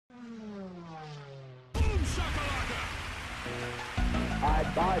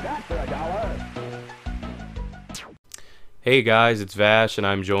I'd buy that for $1. Hey guys, it's Vash, and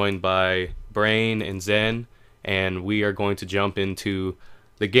I'm joined by Brayn and Zen, and we are going to jump into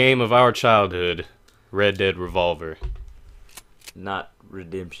the game of our childhood, Red Dead Revolver. Not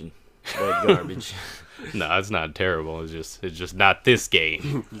Redemption. That garbage. No, it's not terrible. It's just not this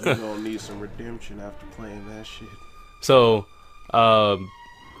game. You're gonna need some redemption after playing that shit. So, I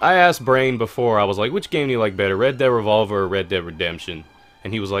asked Brayn before. I was like, "Which game do you like better, Red Dead Revolver or Red Dead Redemption?"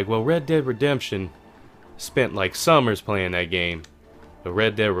 And he was like, "Well, Red Dead Redemption spent like summers playing that game, but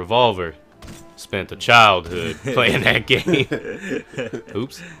Red Dead Revolver spent a childhood playing that game."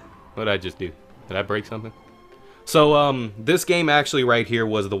 Oops, what did I just do? Did I break something? So this game actually right here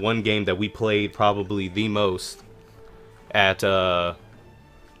was the one game that we played probably the most at our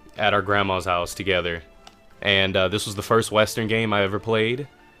grandma's house together, and this was the first Western game I ever played,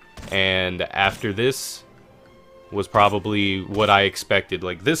 and after this was probably what I expected.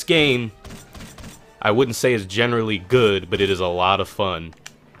 Like, this game, I wouldn't say is generally good, but it is a lot of fun.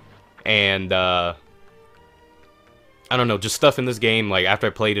 And I don't know, just stuff in this game, like after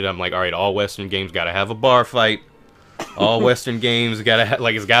I played it, I'm like, all right, all Western games gotta have a bar fight. All Western games gotta have,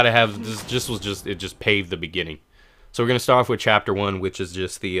 like, it's gotta have, it just paved the beginning. So we're gonna start off with chapter 1, which is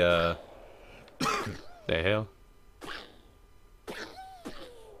just the the hell?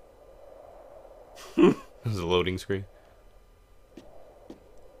 This is a loading screen.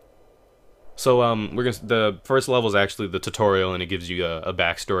 So the first level is actually the tutorial, and it gives you a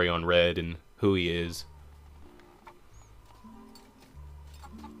backstory on Red and who he is.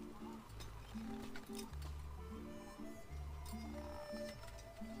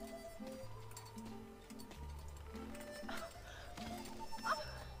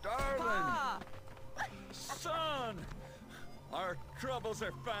 Darling, son, our troubles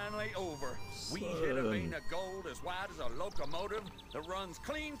are finally over. We hit a vein of gold as wide as a locomotive that runs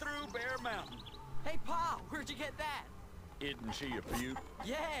clean through Bear Mountain. Hey, Pa, where'd you get that? Isn't she a beaut?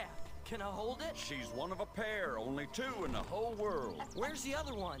 Yeah. Can I hold it? She's one of a pair, only two in the whole world. Where's the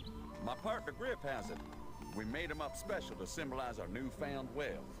other one? My partner Grip has it. We made him up special to symbolize our newfound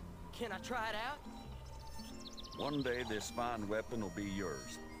wealth. Can I try it out? One day this fine weapon will be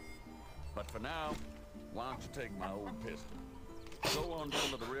yours. But for now, why don't you take my old pistol? Go on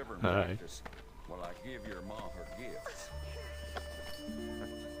down to the river and practice while I give your mom her gifts.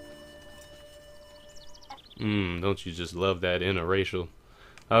 Don't you just love that interracial?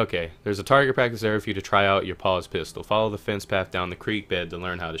 Okay, there's a target practice area for you to try out your Pa's pistol. Follow the fence path down the creek bed to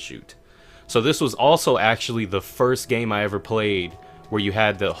learn how to shoot. So this was also actually the first game I ever played where you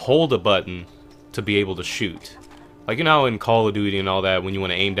had to hold a button to be able to shoot. Like, you know, in Call of Duty and all that, when you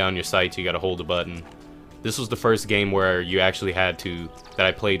want to aim down your sights, you gotta hold a button. This was the first game where you actually had to, that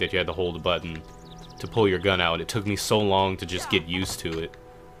I played, that you had to hold a button to pull your gun out. It took me so long to just get used to it.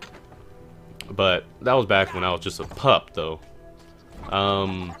 But that was back when I was just a pup, though.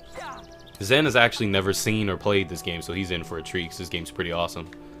 Zen has actually never seen or played this game, so he's in for a treat, because this game's pretty awesome.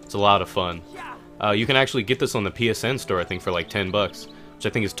 It's a lot of fun. You can actually get this on the PSN store, I think, for like 10 bucks, which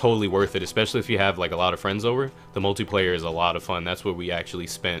I think is totally worth it, especially if you have like a lot of friends over. The multiplayer is a lot of fun. That's what we actually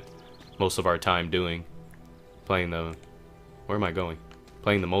spent most of our time doing. Playing the... Where am I going?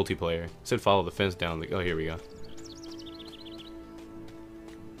 Playing the multiplayer. It said follow the fence down. Oh, here we go.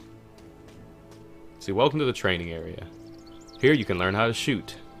 See, welcome to the training area. Here you can learn how to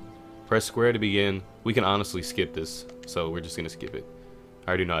shoot. Press square to begin. We can honestly skip this, so we're just gonna skip it. I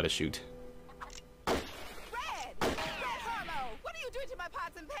already know how to shoot. Red! Red Harlow! What are you doing to my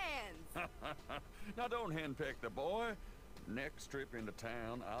pots and pans? Now don't henpeck the boy. Next trip into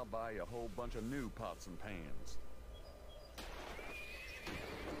town, I'll buy you a whole bunch of new pots and pans.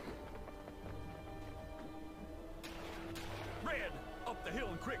 Red, up the hill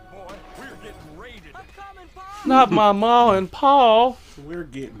and quick, boy. We're getting raided. I'm coming, Pa! Not my ma and pa. We're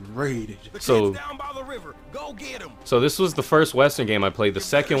getting raided. So, Down by the river. Go get him. so this was the first Western game I played. The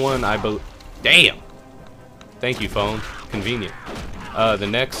second one, damn. Thank you, phone. Convenient. The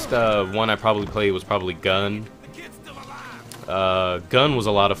next one I probably played was probably Gun. Gun was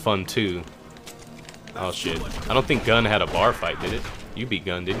a lot of fun too. Oh shit. I don't think Gun had a bar fight, did it? You beat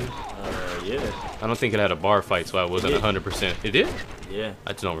Gun, didn't you? Yeah. I don't think it had a bar fight, so I wasn't 100%. It did? Yeah.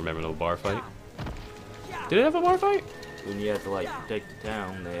 I just don't remember no bar fight. Did it have a bar fight? When you had to, like, protect the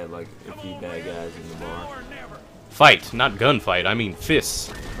town, they had, like, a few bad guys in the bar. Fight, not gunfight. I mean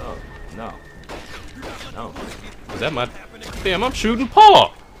fists. Oh, no. No. Is that my... Damn, I'm shooting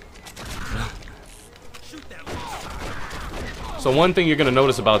Paul! So one thing you're going to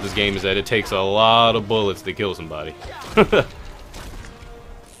notice about this game is that it takes a lot of bullets to kill somebody.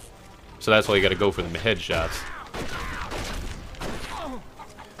 So that's why you got to go for the headshots.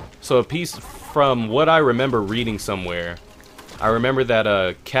 So a piece from what I remember reading somewhere, I remember that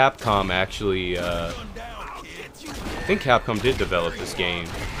Capcom actually, I think Capcom did develop this game,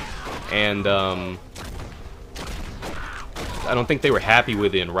 and I don't think they were happy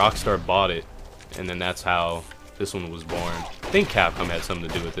with it, and Rockstar bought it, and then that's how this one was born. I think Capcom had something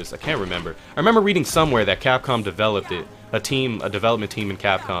to do with this. I can't remember. I remember reading somewhere that Capcom developed it, a development team in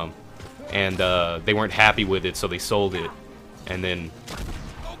Capcom, and they weren't happy with it, so they sold it, and then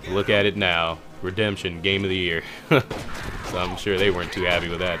look at it now. Redemption, Game of the Year. So I'm sure they weren't too happy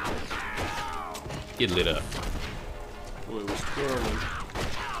with that. Get lit up. Boy, it was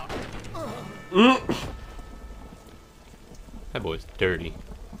twirling. That boy's dirty.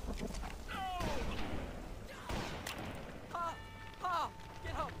 Pa! Pa!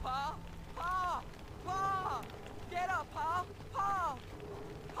 Get up, Pa! Pa! Pa! Get up, Pa! Pa!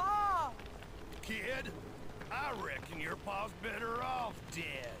 Pa! Kid, I reckon your pa's better off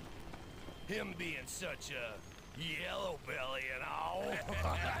dead. Him being such a yellow belly and all.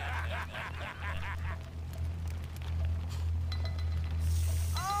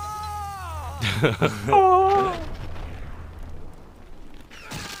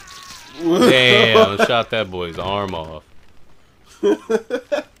 Damn, shot that boy's arm off.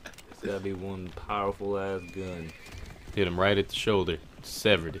 It's gotta be one powerful ass gun. Hit him right at the shoulder.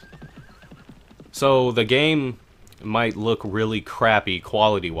 Severed it. So the game might look really crappy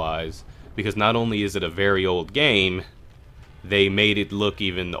quality-wise, because not only is it a very old game, they made it look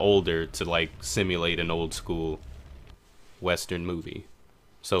even older to like simulate an old school Western movie.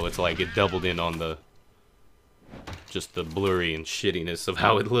 So it's like it doubled in on the just the blurry and shittiness of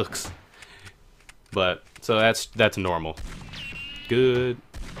how it looks. But so that's normal. Good.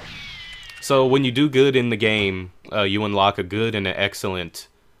 So when you do good in the game, you unlock a good and an excellent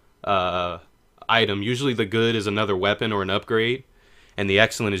item. Usually the good is another weapon or an upgrade, and the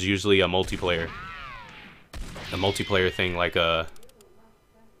excellent is usually a multiplayer thing, like a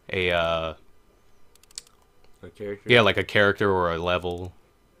character? yeah, like a character or a level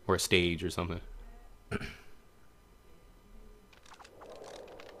or a stage or something.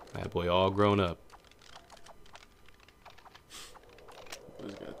 That boy all grown up.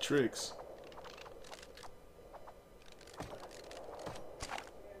 He's got tricks.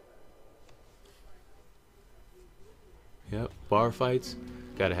 Yep, bar fights.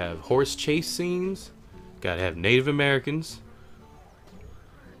 Gotta have horse chase scenes. Gotta have Native Americans.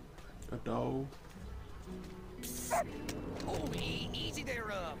 A dog. Oh, easy there,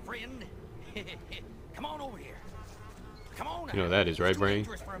 friend. Come on over here. Come on. You know what that is, right, Brayn?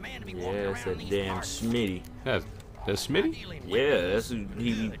 Yeah, it's that damn Smitty. That's Smitty? Yeah, that's who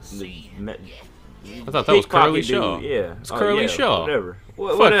he met. I thought that was Curly Pickpocket Shaw. dude, yeah. It's Curly yeah, Shaw. Whatever.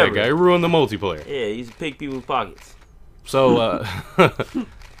 Fuck Whatever. that guy. He ruined the multiplayer. Yeah, he used to pick people's pockets. So,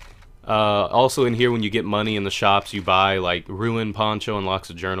 also in here, when you get money in the shops, you buy, like, Ruin Poncho unlocks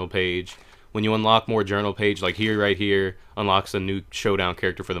a journal page. When you unlock more journal page, like here, right here, unlocks a new showdown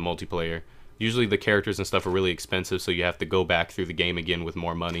character for the multiplayer. Usually the characters and stuff are really expensive, so you have to go back through the game again with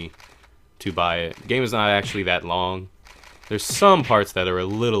more money to buy it. The game is not actually that long. There's some parts that are a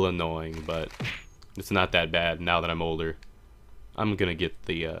little annoying, but it's not that bad now that I'm older. I'm gonna get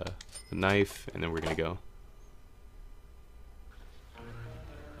the knife, and then we're gonna go.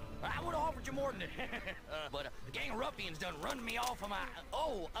 I would have offered you more than but the gang of ruffians done run me off of my.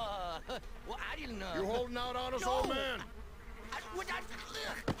 Well, I didn't. You holding out on us, old man?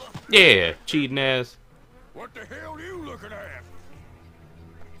 Yeah, cheating ass. What the hell are you looking at?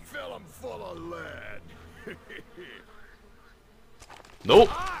 Fill 'em full of lead. Nope.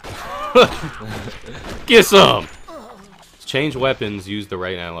 Get some. Change weapons. Use the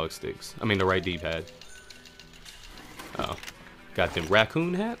right analog sticks. I mean the right D-pad. Oh, got them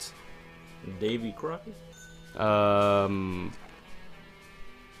raccoon hats. Davy Crockett? I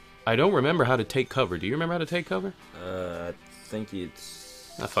don't remember how to take cover. Do you remember how to take cover? I think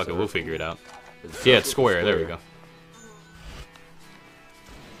it's... Ah, fuck it. We'll figure it out. It's Yeah, it's square. There we go.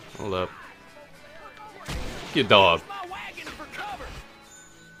 Hold up. Get dog. My wagon for cover.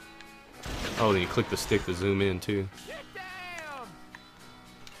 Oh, then you click the stick to zoom in, too. Get down.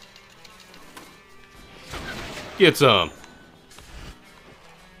 Get some.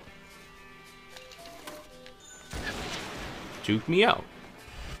 Juke me out.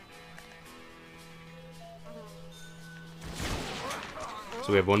 So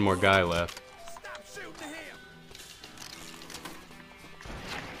we have one more guy left. Stop shooting him.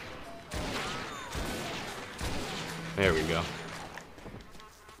 There we go.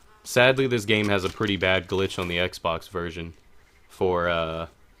 Sadly, this game has a pretty bad glitch on the Xbox version for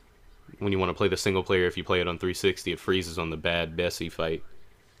when you want to play the single player. If you play it on 360, it freezes on the bad Bessie fight.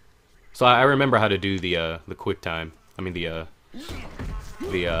 So I remember how to do the quick time. I mean the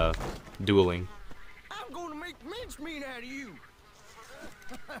dueling. I'm gonna make mincemeat out of you.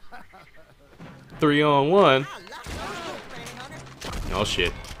 3-on-1. I like those looks, Bounty Hunter. Oh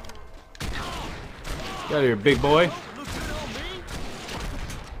shit. Get out of here, big boy. Look good on me.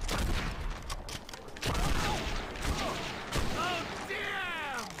 Oh,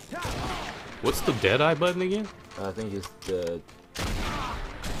 damn! What's the Deadeye button again? I think it's the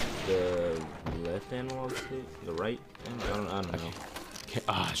left analog stick, the right. I don't know. Okay,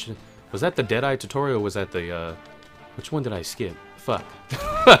 shit. Was that the Deadeye tutorial? Or was that the which one did I skip? Fuck.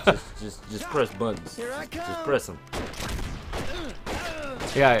 just press buttons. Here I come. Just press them.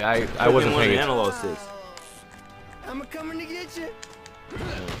 Yeah, I wasn't one of paying the attention. analog sticks. I'm coming to get you.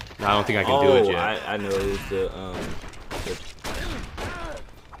 No, I don't think I can do it yet. I know it's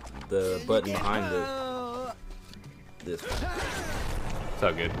the button behind this one. It's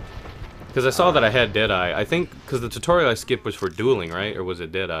all good. Because I saw that I had Deadeye. I think because the tutorial I skipped was for dueling, right? Or was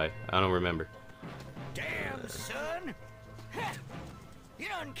it Deadeye? I don't remember. Damn, son. You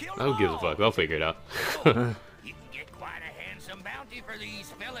done killed Who gives a fuck? I'll figure it out. You can get quite a handsome bounty for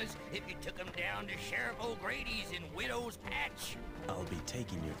these fellas if you took them down to Sheriff O'Grady's in Widow's Patch. I'll be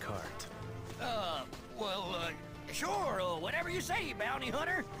taking your cart. Sure, whatever you say, bounty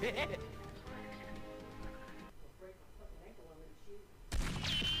hunter.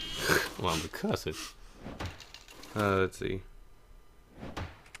 Well, I'm cussing. Let's see.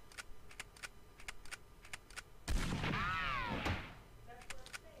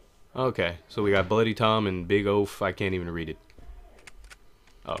 Okay, so we got Bloody Tom and Big Oaf. I can't even read it.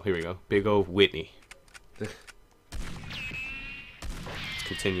 Oh, here we go. Big Oaf Whitney. Let's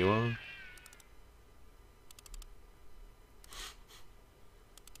continue on.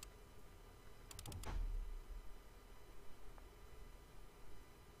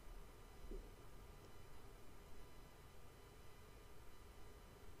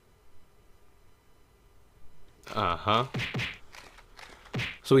 Uh-huh.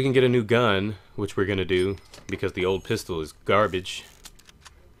 So we can get a new gun, which we're gonna do, because the old pistol is garbage.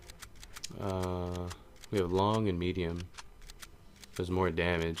 We have long and medium. Does more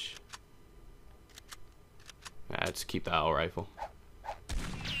damage. Let's keep the owl rifle.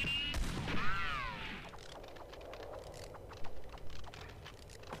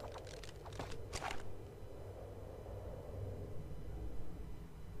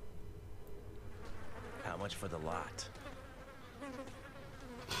 How much for the lot?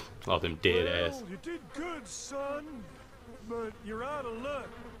 All them dead ass. Well, you did good, son. But you're out of luck.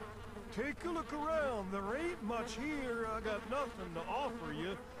 Take a look around. There ain't much here. I got nothing to offer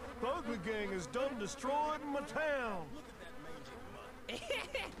you. The Ugly Gang is done destroyed my town.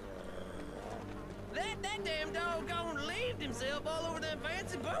 That damn doggone leaved himself all over them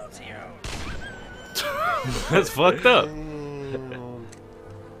fancy boots here. That's fucked up.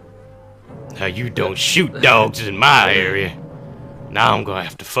 Now you don't shoot dogs in my area. Now I'm gonna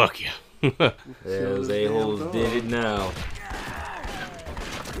have to fuck you. Those a-holes did it now.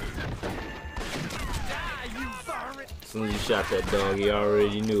 As soon as you shot that dog, he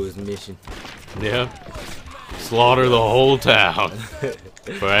already knew his mission. Yeah. Slaughter the whole town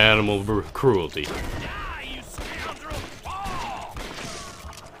for animal cruelty.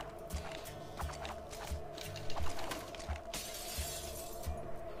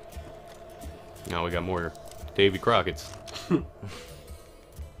 Now we got more Davy Crockett's.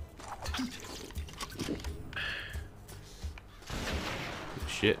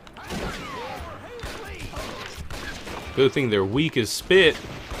 Shit. Good thing they're weak as spit.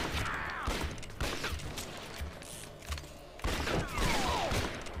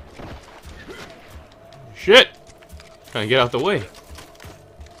 Shit! Trying to get out the way.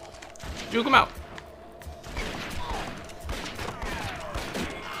 Juke him out.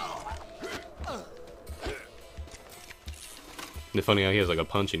 Isn't it funny how he has like a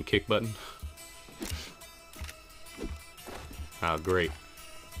punch and kick button? Oh, great.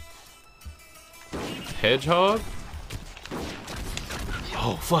 Hedgehog?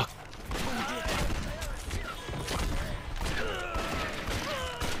 Oh, fuck.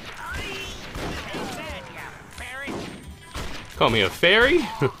 Call me a fairy?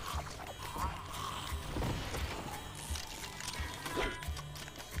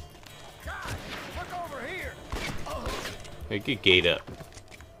 Hey, get Gate up.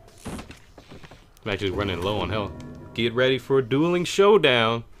 I'm actually running low on health. Get ready for a dueling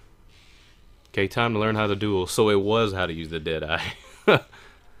showdown. Okay, time to learn how to duel. So it was how to use the Deadeye.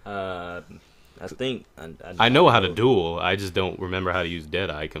 I think I know how to duel. I just don't remember how to use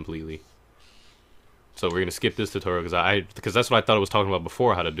Deadeye completely. So we're gonna skip this tutorial because that's what I thought I was talking about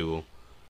before, how to duel.